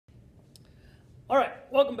All right,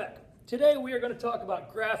 welcome back. Today we are going to talk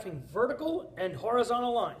about graphing vertical and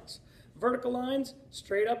horizontal lines. Vertical lines,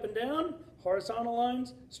 straight up and down. Horizontal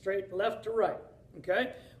lines, straight left to right.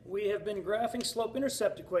 Okay? We have been graphing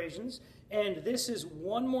slope-intercept equations, and this is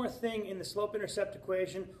one more thing in the slope-intercept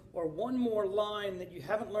equation, or one more line that you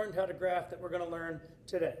haven't learned how to graph that we're going to learn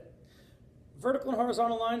today. Vertical and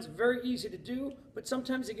horizontal lines, very easy to do, but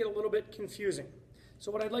sometimes they get a little bit confusing.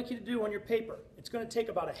 So what I'd like you to do on your paper, it's going to take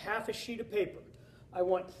about a half a sheet of paper. I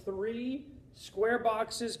want 3 square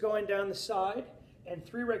boxes going down the side and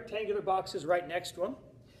 3 rectangular boxes right next to them,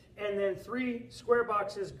 and then 3 square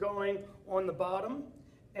boxes going on the bottom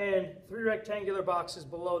and 3 rectangular boxes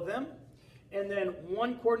below them, and then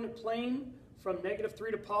 1 coordinate plane from -3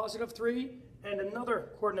 to +3 and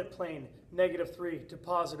another coordinate plane -3 to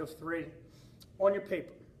 +3 on your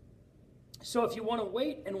paper. So if you want to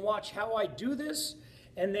wait and watch how I do this,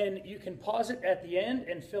 and then you can pause it at the end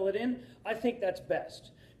and fill it in, I think that's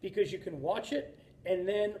best because you can watch it and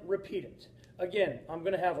then repeat it. Again, I'm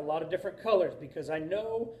going to have a lot of different colors because I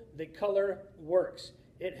know that color works.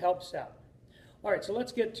 It helps out. All right, so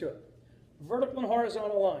let's get to it. Vertical and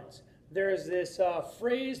horizontal lines. There's this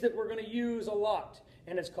phrase that we're going to use a lot,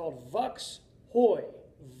 and it's called Vux Hoy.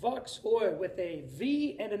 Vux Hoy with a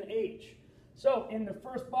V and an H. So in the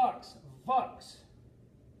first box, Vux.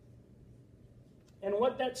 And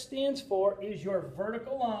what that stands for is your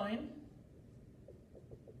vertical line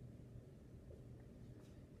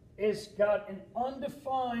is got an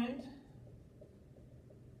undefined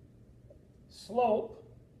slope,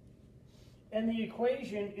 and the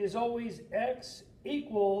equation is always x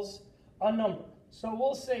equals a number. So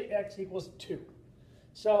we'll say x equals 2.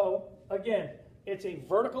 So again, it's a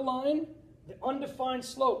vertical line, the undefined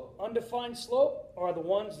slope. Undefined slope are the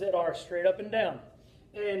ones that are straight up and down.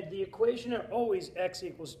 And the equation are always x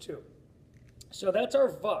equals 2. So that's our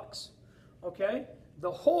Vux, okay?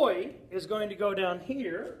 The Hoy is going to go down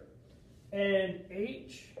here, and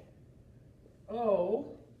H-O-Y.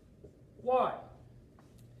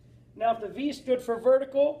 Now, if the V stood for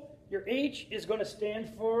vertical, your H is going to stand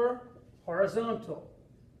for horizontal.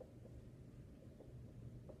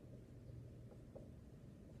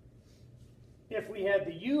 If we had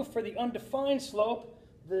the U for the undefined slope,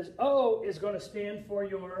 the O is going to stand for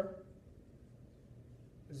your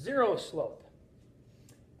zero slope.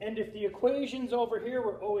 And if the equations over here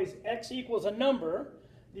were always x equals a number,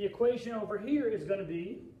 the equation over here is going to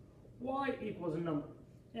be y equals a number.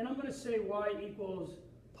 And I'm going to say y equals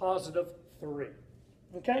 +3.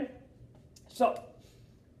 Okay? So,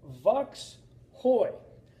 Vux Hoy.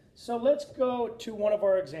 So let's go to one of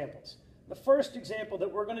our examples. The first example that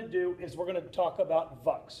we're going to do is we're going to talk about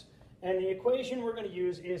Vux. And the equation we're going to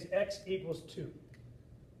use is x equals 2.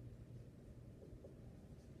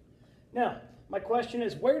 Now, my question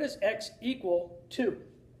is, where does x equal 2?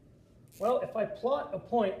 Well, if I plot a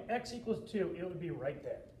point, x equals 2, it would be right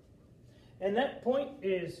there. And that point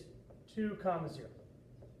is 2, 0.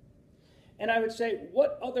 And I would say,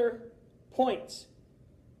 what other points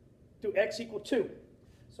do x equal 2?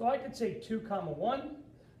 So I could say 2, 1.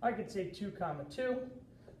 I could say 2, 2.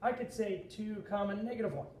 I could say 2,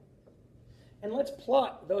 -1. And let's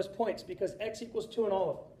plot those points because x equals 2 in all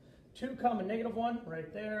of them. 2, -1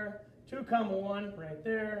 right there, 2, 1 right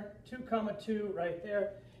there, 2, 2 right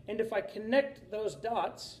there. And if I connect those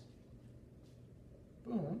dots,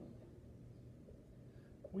 boom,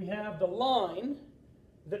 we have the line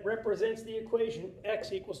that represents the equation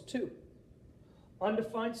x equals 2.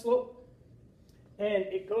 Undefined slope, and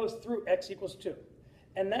it goes through x equals 2.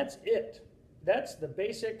 And that's it. That's the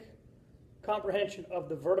basic comprehension of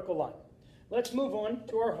the vertical line. Let's move on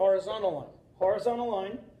to our horizontal line. Horizontal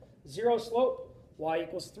line, zero slope, y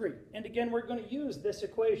equals 3. And again, we're going to use this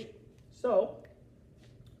equation. So,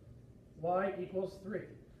 y equals 3.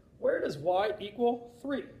 Where does y equal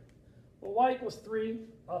 3? Well, y equals 3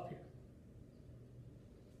 up here.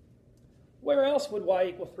 Where else would y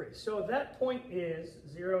equal 3? So that point is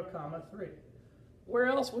 0, 3. Where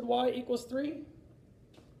else would y equals 3?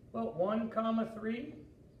 Well, 1, 3,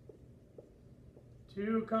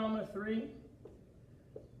 2, 3,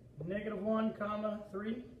 -1,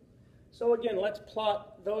 3. So again, let's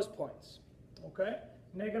plot those points. Okay?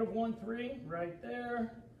 -1, 3 right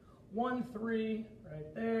there. 1, 3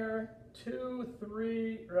 right there. 2,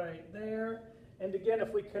 3 right there. And again,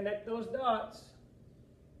 if we connect those dots,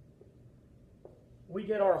 we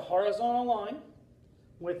get our horizontal line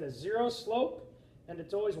with a zero slope, and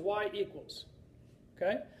it's always y equals.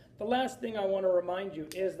 Okay? The last thing I want to remind you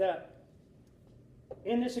is that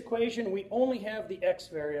in this equation, we only have the x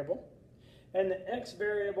variable, and the x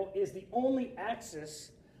variable is the only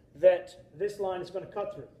axis that this line is going to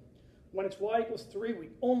cut through. When it's y equals 3, we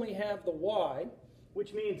only have the y,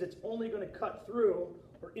 which means it's only going to cut through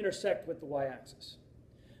or intersect with the y-axis.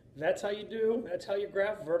 That's how you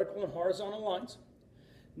graph vertical and horizontal lines.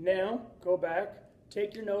 Now, go back,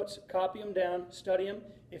 take your notes, copy them down, study them.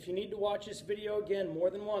 If you need to watch this video again more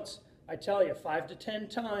than once, I tell you 5 to 10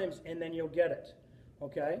 times and then you'll get it.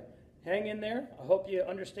 Okay? Hang in there. I hope you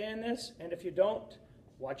understand this, and if you don't,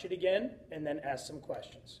 watch it again and then ask some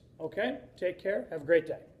questions. Okay? Take care. Have a great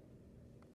day.